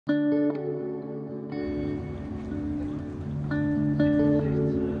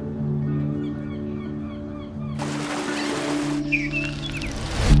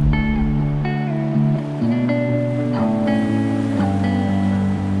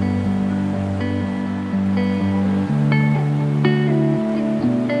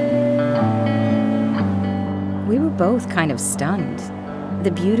both kind of stunned.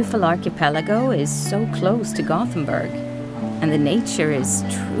 The beautiful archipelago is so close to Gothenburg, and the nature is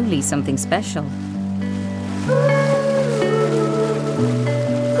truly something special.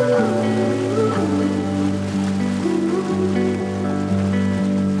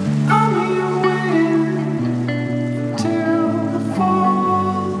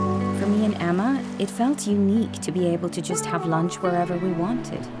 It felt unique to be able to just have lunch wherever we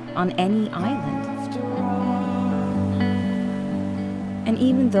wanted, on any island. And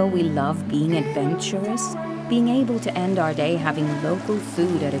even though we love being adventurous, being able to end our day having local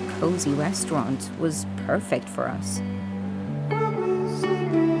food at a cozy restaurant was perfect for us.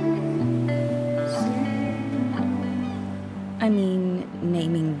 I mean,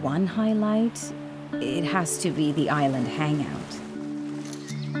 naming one highlight, it has to be the island hangout.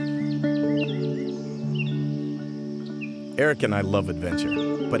 Eric and I love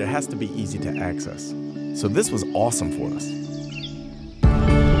adventure, but it has to be easy to access. So this was awesome for us.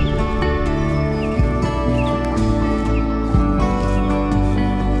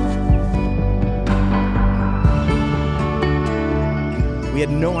 We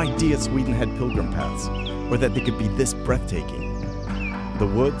had no idea Sweden had pilgrim paths, or that they could be this breathtaking. The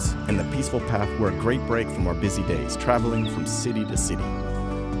woods and the peaceful path were a great break from our busy days, traveling from city to city.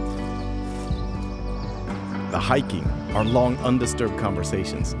 The hiking, our long undisturbed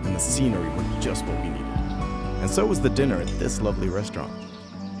conversations, and the scenery were just what we needed. And so was the dinner at this lovely restaurant.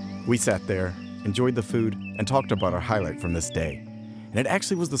 We sat there, enjoyed the food, and talked about our highlight from this day. And it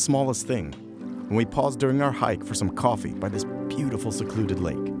actually was the smallest thing, when we paused during our hike for some coffee by this beautiful secluded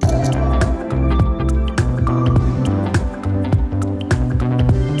lake.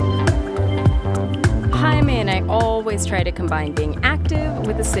 And I always try to combine being active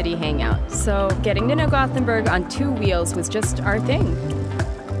with a city hangout, so getting to know Gothenburg on two wheels was just our thing.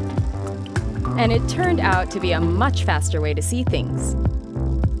 And it turned out to be a much faster way to see things.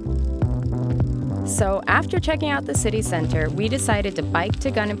 So after checking out the city center, we decided to bike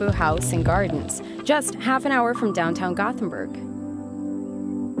to Gunnebo House and Gardens, just half an hour from downtown Gothenburg.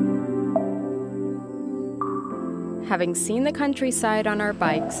 Having seen the countryside on our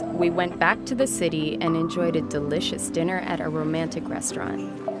bikes, we went back to the city and enjoyed a delicious dinner at a romantic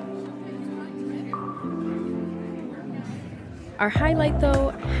restaurant. Our highlight,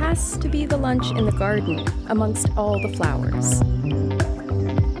 though, has to be the lunch in the garden amongst all the flowers.